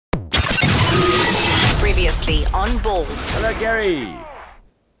Previously on Balls. Hello, Gary.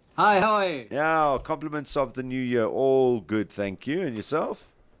 Hi, how are you? Yeah, compliments of the new year. All good, thank you. And yourself?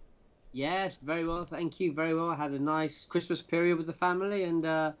 Yes, very well, thank you. Very well. I had a nice Christmas period with the family, and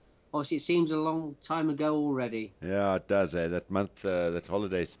obviously it seems a long time ago already. Yeah, it does. That month, that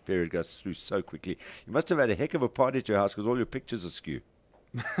holiday period goes through so quickly. You must have had a heck of a party at your house because all your pictures are skew.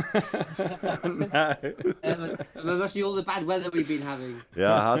 No. It must be all the bad weather we've been having.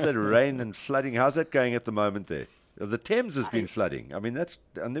 Yeah, how's that rain and flooding? How's that going at the moment there? The Thames has been It's- flooding. I mean,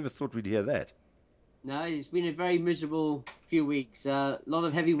 I never thought we'd hear that. No, it's been a very miserable few weeks. A lot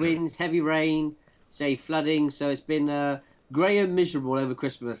of heavy winds, heavy rain, say flooding. So it's been grey and miserable over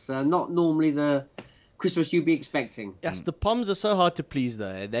Christmas. Not normally the Christmas you'd be expecting. Yes, the Poms are so hard to please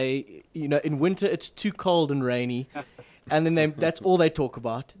though. In winter it's too cold and rainy, and then that's all they talk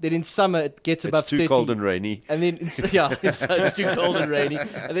about. Then in summer it gets above It's too 30. cold and rainy. And then it's too cold and rainy.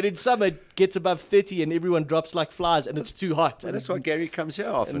 And then in summer it gets above 30, and everyone drops like flies, and it's too hot. Well, And that's why Gary comes here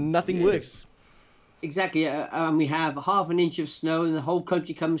often. and nothing Yes. works. Exactly. We have half an inch of snow, and the whole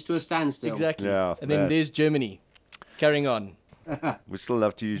country comes to a standstill. Exactly. Yeah, and then that- there's Germany. Carrying on. We still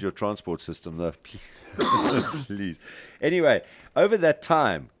love to use your transport system, though. Please. Anyway, over that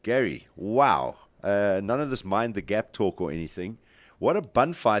time, Gary, wow. None of this mind the gap talk or anything. What a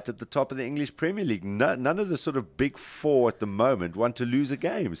bun fight at the top of the English Premier League. None of the sort of big four at the moment want to lose a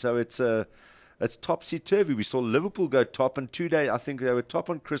game. So it's topsy-turvy. We saw Liverpool go top on 2 days. I think they were top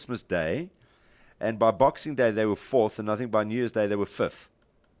on Christmas Day. And by Boxing Day, they were fourth. And I think by New Year's Day, they were fifth.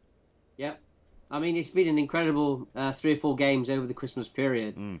 Yep. I mean, it's been an incredible 3 or 4 games over the Christmas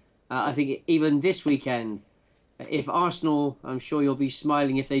period. I think even this weekend, if Arsenal, I'm sure you'll be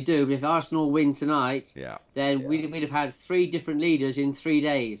smiling if they do, but if Arsenal win tonight, Yeah. then we'd have had 3 different leaders in 3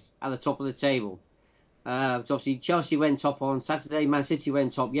 days at the top of the table. So obviously, Chelsea went top on Saturday, Man City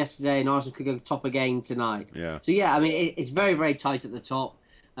went top yesterday, and Arsenal could go top again tonight. Yeah. So yeah, I mean, it's very, very tight at the top.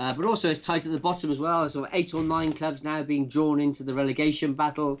 But also it's tight at the bottom as well. So 8 or 9 clubs now being drawn into the relegation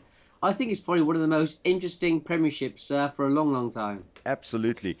battle. I think it's probably one of the most interesting premierships for a long, long time.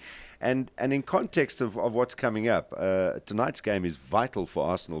 Absolutely. And in context of what's coming up, tonight's game is vital for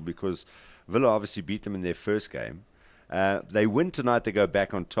Arsenal because Villa obviously beat them in their first game. They win tonight, they go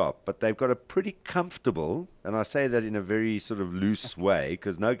back on top, but they've got a pretty comfortable, and I say that in a very sort of loose way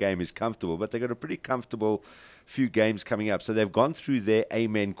because no game is comfortable, but they've got a pretty comfortable few games coming up. So they've gone through their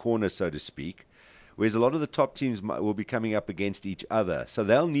amen corner, so to speak, whereas a lot of the top teams will be coming up against each other. So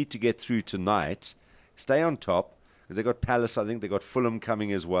they'll need to get through tonight, stay on top, because they've got Palace, I think they've got Fulham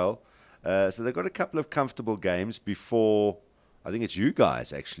coming as well. So they've got a couple of comfortable games before, I think it's you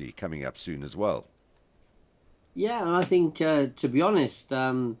guys actually coming up soon as well. Yeah, and I think, to be honest,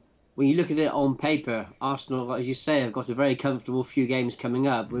 when you look at it on paper, Arsenal, as you say, have got a very comfortable few games coming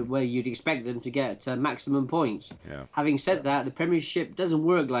up where you'd expect them to get maximum points. Yeah. Having said that, the Premiership doesn't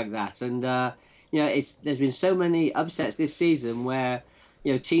work like that. And, there's been so many upsets this season where,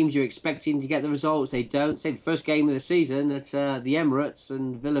 teams you're expecting to get the results, they don't. Say the first game of the season at the Emirates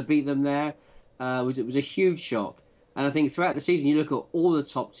and Villa beat them there. It was a huge shock. And I think throughout the season, you look at all the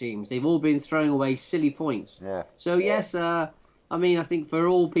top teams, they've all been throwing away silly points. Yeah. So, yes, I think for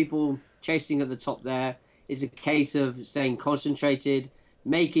all people chasing at the top there, it's a case of staying concentrated,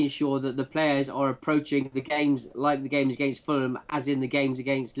 making sure that the players are approaching the games like the games against Fulham, as in the games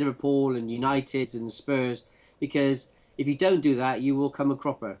against Liverpool and United and Spurs, because if you don't do that, you will come a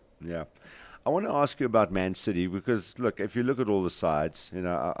cropper. Yeah. I want to ask you about Man City because, look, if you look at all the sides,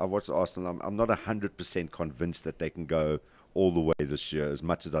 I watched Arsenal. I'm not 100% convinced that they can go all the way this year, as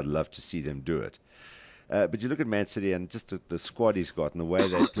much as I'd love to see them do it. But you look at Man City and just the squad he's got and the way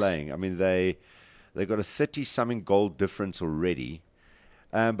they're playing. I mean, they've got a 30-something goal difference already.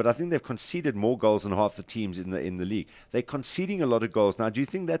 But I think they've conceded more goals than half the teams in the league. They're conceding a lot of goals now. Do you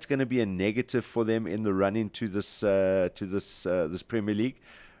think that's going to be a negative for them in the run into this Premier League?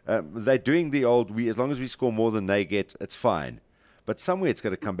 They're doing the old, as long as we score more than they get, it's fine. But somewhere it's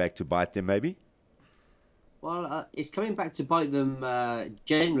going to come back to bite them, maybe? Well, it's coming back to bite them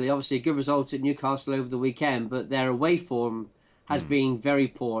generally. Obviously, a good result at Newcastle over the weekend, but their away form has been very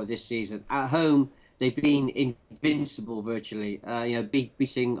poor this season. At home, they've been invincible virtually.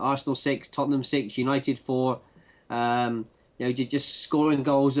 Beating Arsenal 6, Tottenham 6, United 4. Just scoring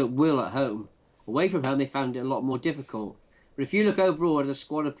goals at will at home. Away from home, they found it a lot more difficult. But if you look overall at a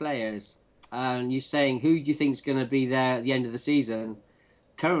squad of players, and you're saying who do you think is going to be there at the end of the season,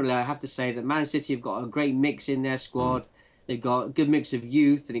 currently I have to say that Man City have got a great mix in their squad. They've got a good mix of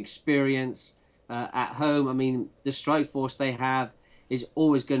youth and experience. At home, I mean, the strike force they have is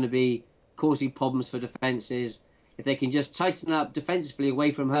always going to be causing problems for defences. If they can just tighten up defensively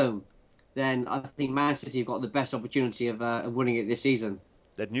away from home, then I think Man City have got the best opportunity of winning it this season.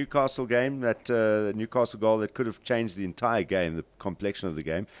 That Newcastle game, that Newcastle goal that could have changed the entire game, the complexion of the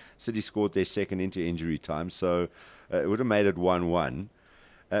game. City scored their second into injury time, so it would have made it 1-1.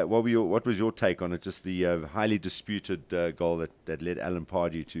 What was your take on it? Just the highly disputed goal that led Alan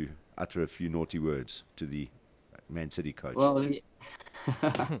Pardew to utter a few naughty words to the Man City coach. Well,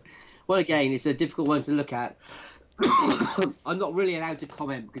 well, again, it's a difficult one to look at. I'm not really allowed to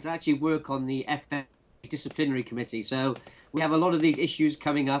comment because I actually work on the FA disciplinary committee, so we have a lot of these issues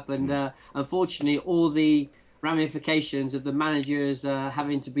coming up, and unfortunately, all the ramifications of the managers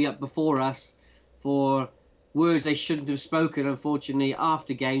having to be up before us for words they shouldn't have spoken, unfortunately,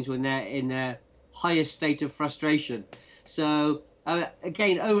 after games when they're in their highest state of frustration. So,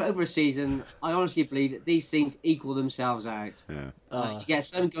 again, over a season, I honestly believe that these things equal themselves out. Yeah. You get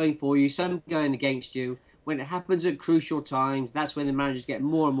some going for you, some going against you. When it happens at crucial times, that's when the managers get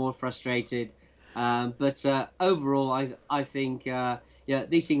more and more frustrated. But overall, I think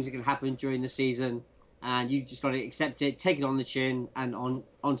these things are going to happen during the season, and you just got to accept it, take it on the chin, and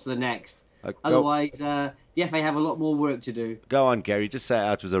on to the next. Otherwise, the FA have a lot more work to do. Go on, Gary. Just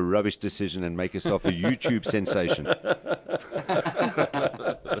say it was a rubbish decision and make yourself a YouTube sensation.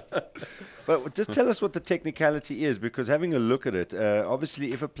 But just tell us what the technicality is, because having a look at it,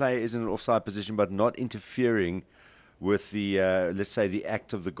 obviously if a player is in an offside position but not interfering with the, let's say, the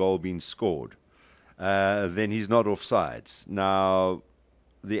act of the goal being scored, then he's not offsides. Now,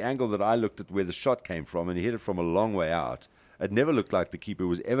 the angle that I looked at where the shot came from, and he hit it from a long way out, it never looked like the keeper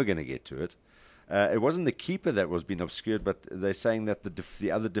was ever going to get to it. It wasn't the keeper that was being obscured, but they're saying that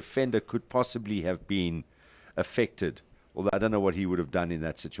the other defender could possibly have been affected, although I don't know what he would have done in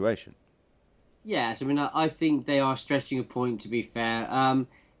that situation. Yes, I mean, I think they are stretching a point, to be fair.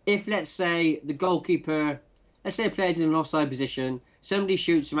 If, let's say, the goalkeeper, let's say a player's in an offside position, somebody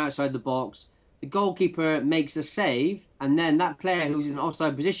shoots from outside the box, the goalkeeper makes a save, and then that player who's in an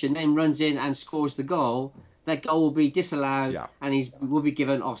offside position then runs in and scores the goal, that goal will be disallowed, and he will be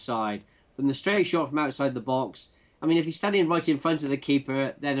given offside. From the straight shot from outside the box, I mean, if he's standing right in front of the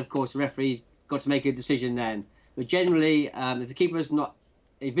keeper, then, of course, the referee's got to make a decision then. But generally, if the keeper's not,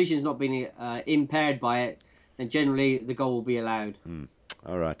 if vision's not being impaired by it, then generally the goal will be allowed.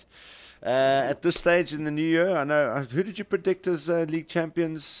 All right. At this stage in the new year, I know, who did you predict as league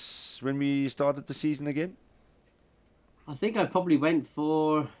champions when we started the season again? I think I probably went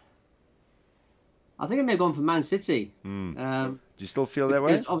for... I think I may have gone for Man City. Do you still feel that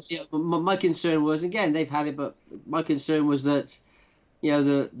way? Obviously, my concern was, again, they've had it, but my concern was that, you know,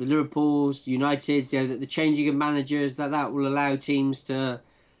 the Liverpools, Uniteds, you know, the changing of managers, that will allow teams to,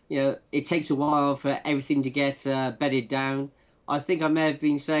 you know, it takes a while for everything to get bedded down. I think I may have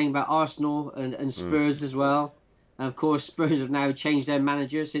been saying about Arsenal and Spurs as well. And of course, Spurs have now changed their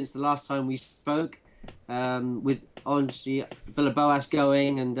manager since the last time we spoke, with obviously Villa-Boas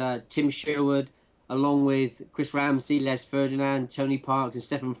going and Tim Sherwood, along with Chris Ramsey, Les Ferdinand, Tony Parks and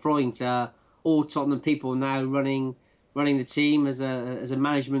Stefan Freund, all Tottenham people now running the team as a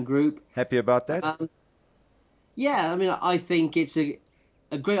management group. Happy about that? Yeah, I mean, I think it's a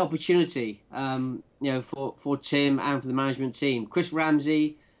great opportunity, you know, for Tim and for the management team. Chris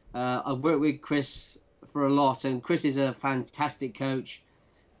Ramsey, I've worked with Chris for a lot, and Chris is a fantastic coach.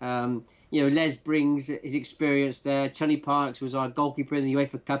 You know, Les brings his experience there. Tony Parks was our goalkeeper in the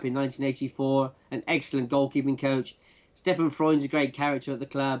UEFA Cup in 1984, an excellent goalkeeping coach. Stefan Freund's a great character at the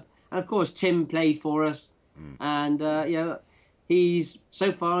club. And of course, Tim played for us. And, you know, he's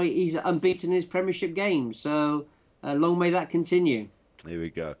unbeaten in his Premiership games. So long may that continue. There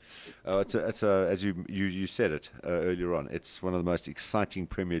we go. It's as you said it earlier on, it's one of the most exciting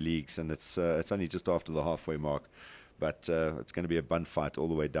Premier Leagues, and it's only just after the halfway mark. But it's going to be a bun fight all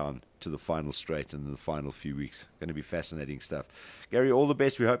the way down to the final straight and the final few weeks. Going to be fascinating stuff. Gary, all the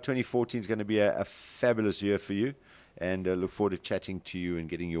best. We hope 2014 is going to be a fabulous year for you, and look forward to chatting to you and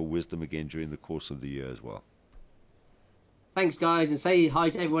getting your wisdom again during the course of the year as well. Thanks, guys, and say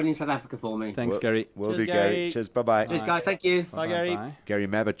hi to everyone in South Africa for me. Thanks, Gary. Will do, Gary. Cheers. Bye-bye. Cheers, guys. Thank you. Bye, Gary. Bye. Gary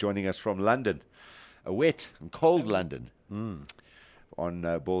Mabbutt joining us from London. A wet and cold London.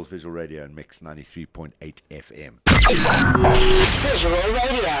 On Balls Visual Radio and Mix 93.8 FM. Visual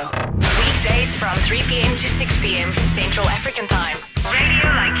Radio. Weekdays from 3 p.m. to 6 p.m. Central African Time. Radio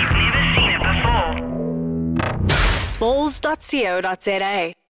like you've never seen it before.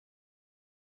 Balls.co.za